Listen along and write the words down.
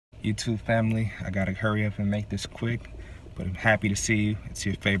YouTube family, I gotta hurry up and make this quick, but I'm happy to see you. It's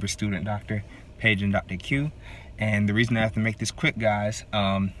your favorite student doctor, Paging Dr. Q. And the reason I have to make this quick, guys,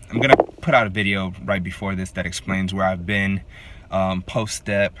 I'm gonna put out a video right before this that explains where I've been,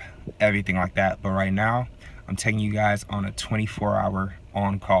 post-step, everything like that. But right now, I'm taking you guys on a 24-hour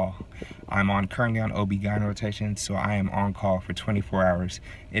on-call. I'm currently on OB-GYN rotation, so I am on call for 24 hours.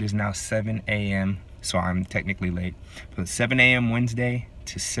 It is now 7 a.m., so I'm technically late. From 7 a.m. Wednesday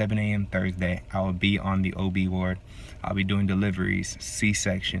to 7 a.m. Thursday, I will be on the OB ward. I'll be doing deliveries,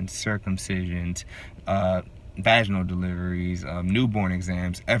 C-sections, circumcisions, vaginal deliveries, newborn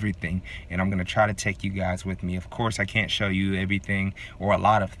exams, everything. And I'm gonna try to take you guys with me. Of course, I can't show you everything or a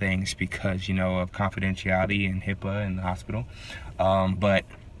lot of things because, you know, of confidentiality and HIPAA in the hospital. But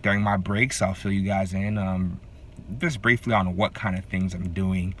during my breaks, I'll fill you guys in just briefly on what kind of things I'm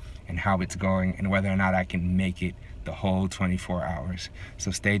doing and how it's going and whether or not I can make it the whole 24 hours.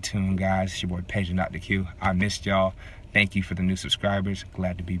 So stay tuned, guys. It's your boy Paging Dr. Q. I missed y'all. Thank you for the new subscribers.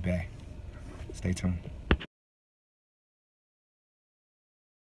 Glad to be back. Stay tuned.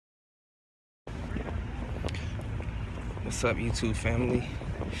 What's up, YouTube family?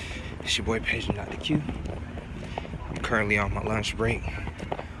 It's your boy Paging Dr. Q. I'm currently on my lunch break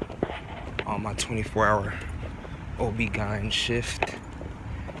on my 24-hour OB-GYN shift,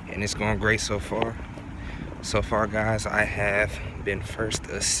 and it's going great so far. So far, guys, I have been first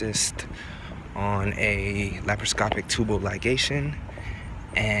assist on a laparoscopic tubal ligation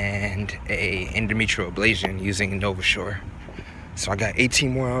and a endometrial ablation using NovaSure. So I got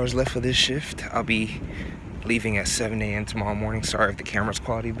 18 more hours left for this shift. I'll be leaving at 7 a.m. tomorrow morning. Sorry if the camera's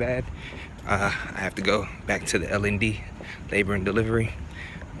quality bad. I have to go back to the L&D, labor and delivery.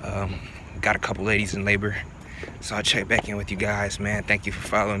 Got a couple ladies in labor, so I'll check back in with you guys, man. Thank you for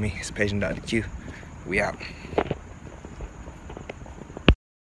following me. It's Paging Dr. Q. We out.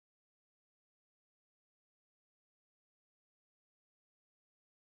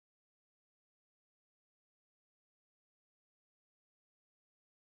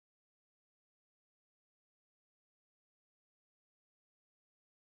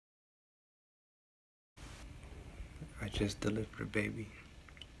 I just delivered a baby.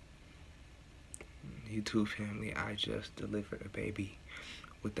 YouTube family, I just delivered a baby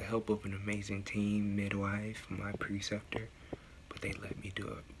with the help of an amazing team, midwife, my preceptor, but they let me do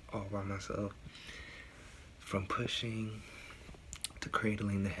it all by myself. From pushing, to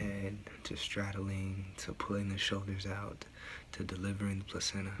cradling the head, to straddling, to pulling the shoulders out, to delivering the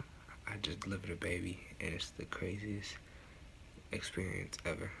placenta. I just delivered a baby, and it's the craziest experience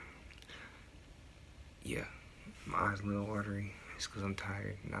ever. Yeah, my eyes a little watery. It's because I'm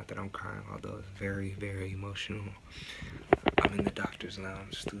tired. Not that I'm crying, although it's very, very emotional. I'm in the doctor's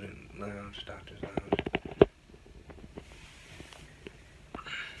lounge, student lounge, doctor's lounge.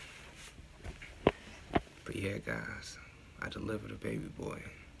 But yeah, guys, I delivered a baby boy.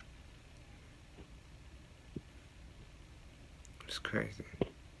 It's crazy.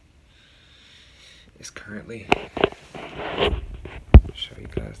 It's currently, show you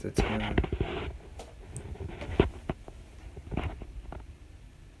guys the time.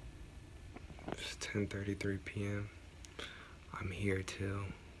 It's 10:33 p.m. I'm here till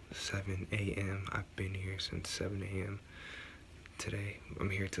 7 a.m. I've been here since 7 a.m. today. I'm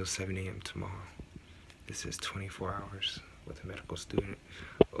here till 7 a.m. tomorrow. This is 24 hours with a medical student,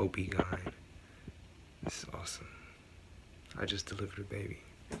 OB-GYN. This is awesome. I just delivered a baby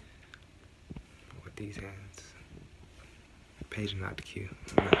with these hands. Paging Dr. Q.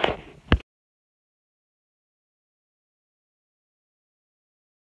 I'm out.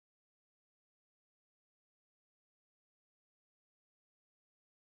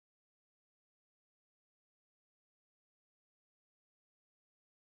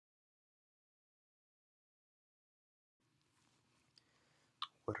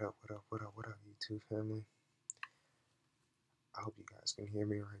 What up, what up, what up, what up, YouTube family? I hope you guys can hear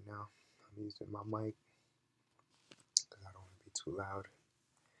me right now. I'm using my mic because I don't want to be too loud.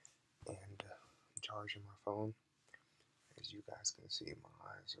 And I'm charging my phone. As you guys can see, my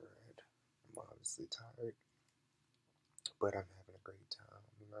eyes are red. I'm obviously tired, but I'm having a great time.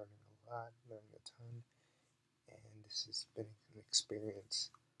 I'm learning a lot, learning a ton, and this has been an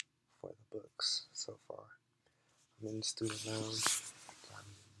experience for the books so far. I'm in the student lounge. Got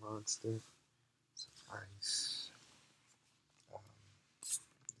me a Monster, some ice,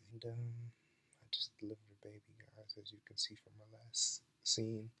 and I just delivered a baby, guys, as you can see from my last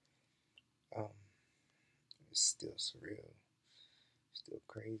scene. It's still surreal, still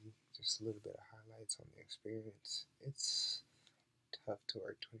crazy. Just a little bit of highlights on the experience. It's tough to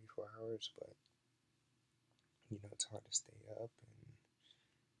work 24 hours, but you know, it's hard to stay up, and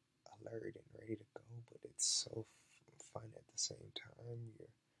alert and ready to go, but it's so fun at the same time.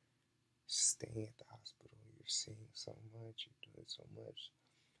 You're staying at the hospital, you're seeing so much, you're doing so much.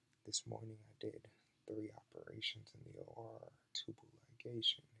 This morning I did 3 operations in the OR: tubal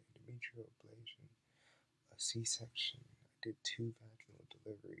ligation, endometrial ablation, a C-section. I did 2 vaginal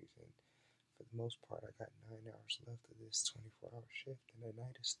deliveries, and for the most part I got 9 hours left of this 24-hour shift, and the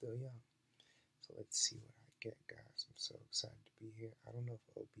night is still young. So let's see what I get, guys. I'm so excited to be here. I don't know if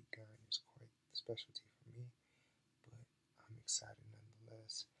OB-GYN is quite the specialty for me, but I'm excited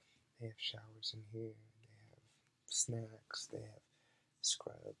nonetheless. They have showers in here, they have snacks, they have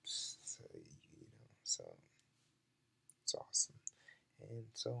scrubs, so so it's awesome. And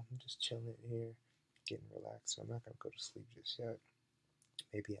so I'm just chilling here, getting relaxed. So I'm not gonna go to sleep just yet.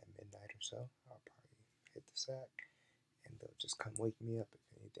 Maybe at midnight or so, I'll probably hit the sack, and they'll just come wake me up if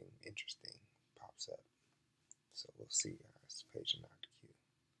anything interesting pops up. So we'll see, guys. Page and Dr. Q.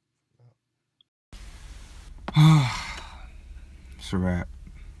 It's a wrap.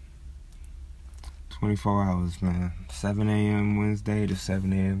 24 hours, man. 7 a.m. Wednesday to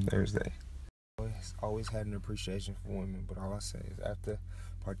 7 a.m. Thursday. Always had an appreciation for women, but all I say is after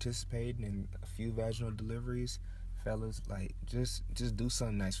participating in a few vaginal deliveries, fellas, like just do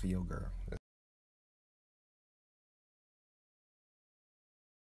something nice for your girl.